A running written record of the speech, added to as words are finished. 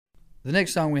The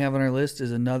next song we have on our list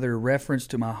is another reference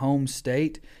to my home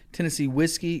state. Tennessee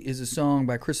Whiskey is a song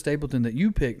by Chris Stapleton that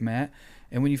you picked, Matt.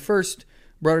 And when you first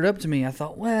brought it up to me, I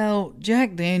thought, well,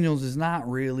 Jack Daniels is not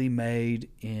really made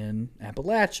in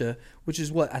Appalachia, which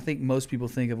is what I think most people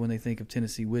think of when they think of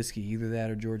Tennessee Whiskey, either that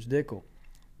or George Dickel.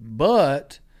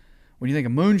 But when you think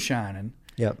of moonshining,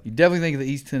 Yep. you definitely think of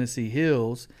the East Tennessee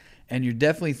Hills, and you're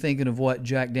definitely thinking of what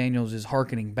Jack Daniels is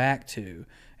hearkening back to.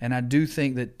 And I do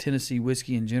think that Tennessee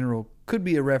whiskey in general could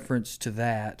be a reference to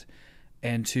that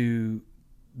and to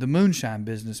the moonshine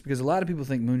business, because a lot of people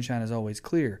think moonshine is always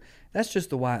clear. That's just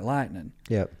the white lightning,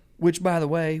 Yep. which, by the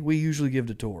way, we usually give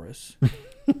to tourists.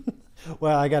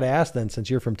 Well, I got to ask then, since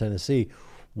you're from Tennessee,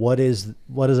 what does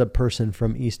a person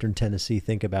from Eastern Tennessee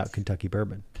think about Kentucky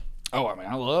bourbon? Oh, I mean,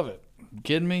 I love it. You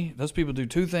kidding me? Those people do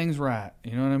two things right.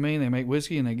 You know what I mean? They make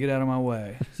whiskey and they get out of my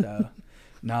way. So,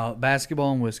 no,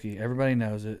 basketball and whiskey. Everybody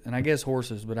knows it. And I guess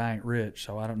horses, but I ain't rich,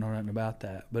 so I don't know nothing about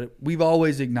that. But we've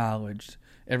always acknowledged,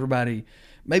 everybody,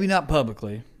 maybe not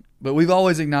publicly, but we've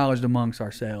always acknowledged amongst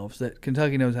ourselves that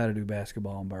Kentucky knows how to do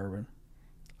basketball and bourbon.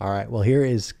 All right. Well, here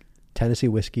is Tennessee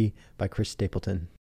Whiskey by Chris Stapleton.